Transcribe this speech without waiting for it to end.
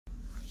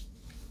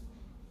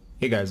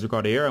Hey guys,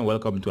 Ricardo here and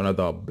welcome to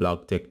another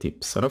blog tech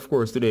tips. And of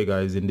course today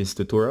guys, in this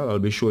tutorial I'll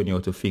be showing you how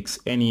to fix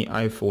any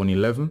iPhone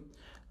 11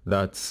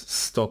 that's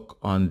stuck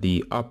on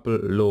the Apple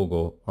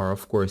logo, or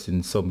of course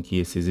in some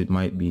cases it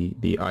might be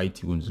the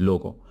iTunes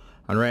logo.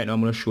 And right now I'm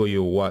going to show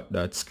you what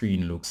that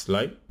screen looks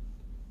like,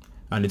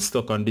 and it's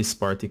stuck on this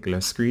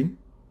particular screen.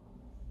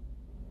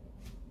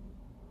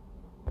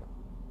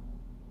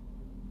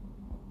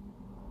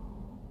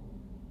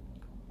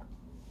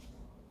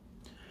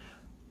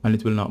 And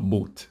it will not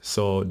boot.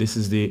 So this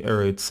is the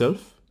error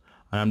itself,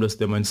 and I'm just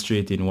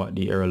demonstrating what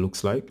the error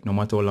looks like. No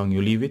matter how long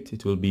you leave it,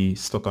 it will be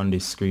stuck on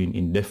this screen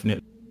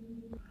indefinitely.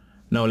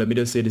 Now let me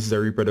just say this is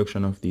a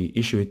reproduction of the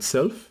issue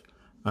itself,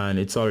 and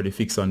it's already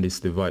fixed on this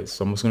device.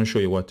 So I'm just going to show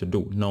you what to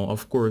do. Now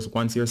of course,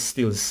 once you're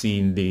still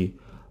seeing the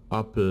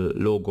Apple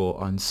logo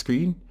on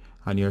screen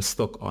and you're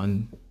stuck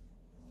on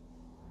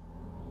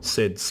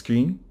said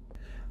screen,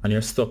 and you're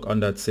stuck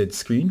on that said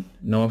screen.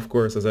 Now of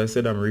course, as I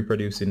said, I'm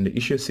reproducing the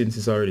issue since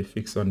it's already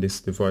fixed on this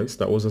device.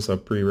 That was just a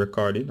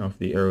pre-recording of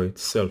the error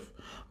itself.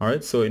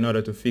 Alright, so in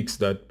order to fix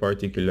that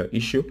particular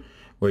issue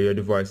where your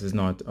device is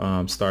not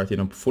starting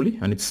up fully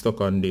and it's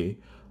stuck on the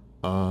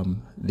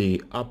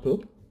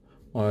Apple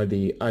or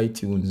the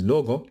iTunes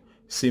logo,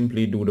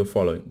 simply do the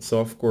following.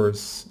 So of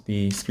course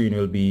the screen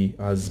will be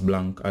as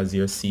blank as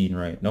you're seeing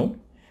right now.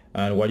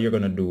 And what you're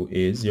going to do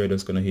is you're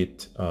just going to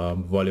hit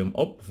volume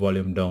up,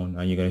 volume down,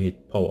 and you're going to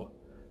hit power.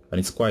 And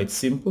it's quite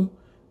simple.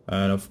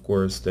 And of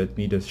course, let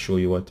me just show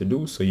you what to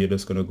do. So you're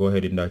just going to go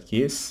ahead in that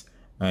case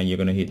and you're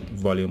going to hit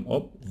volume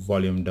up,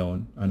 volume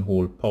down, and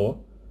hold power.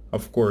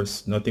 Of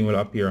course, nothing will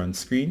appear on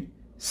screen,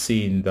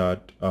 seeing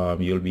that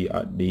you'll be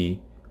at the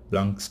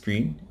blank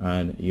screen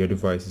and your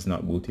device is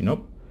not booting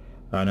up.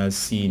 And as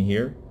seen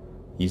here,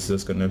 it's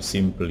just going to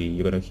simply,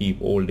 you're going to keep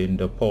holding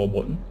the power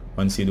button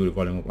once you do the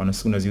volume up, and as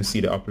soon as you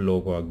see the Apple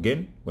logo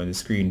again, when the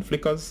screen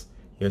flickers,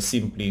 you're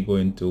simply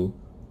going to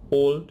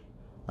hold,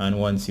 and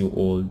once you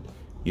hold,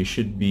 you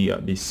should be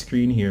at this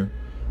screen here,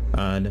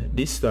 and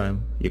this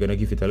time you're going to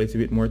give it a little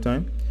bit more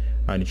time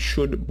and it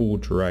should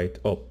boot right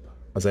up.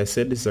 As I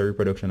said, this is a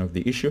reproduction of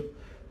the issue,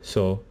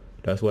 so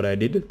that's what I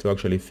did to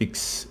actually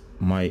fix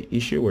my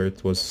issue where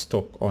it was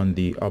stuck on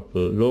the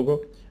Apple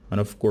logo. And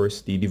of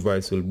course the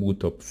device will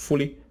boot up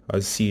fully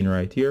as seen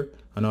right here,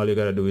 and all you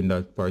gotta do in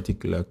that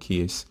particular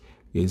case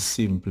is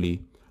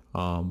simply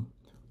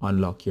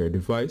unlock your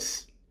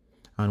device,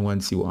 and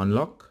once you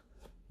unlock,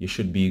 you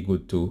should be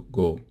good to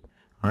go.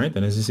 Alright,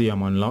 and as you see,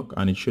 I'm unlocked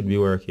and it should be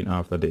working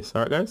after this.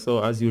 Alright guys,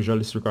 so as usual,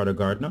 it's Ricardo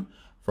Gardner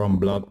from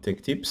Blog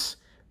Tech Tips,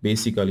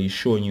 basically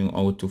showing you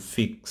how to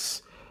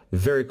fix a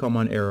very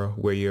common error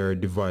where your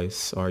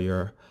device or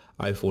your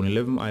iPhone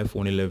 11,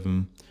 iPhone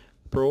 11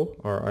 Pro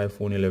or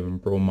iPhone 11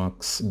 Pro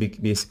Max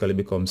basically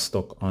becomes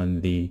stuck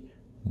on the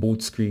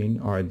boot screen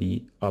or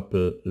the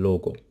Apple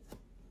logo.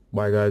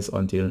 Bye guys,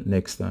 until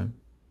next time.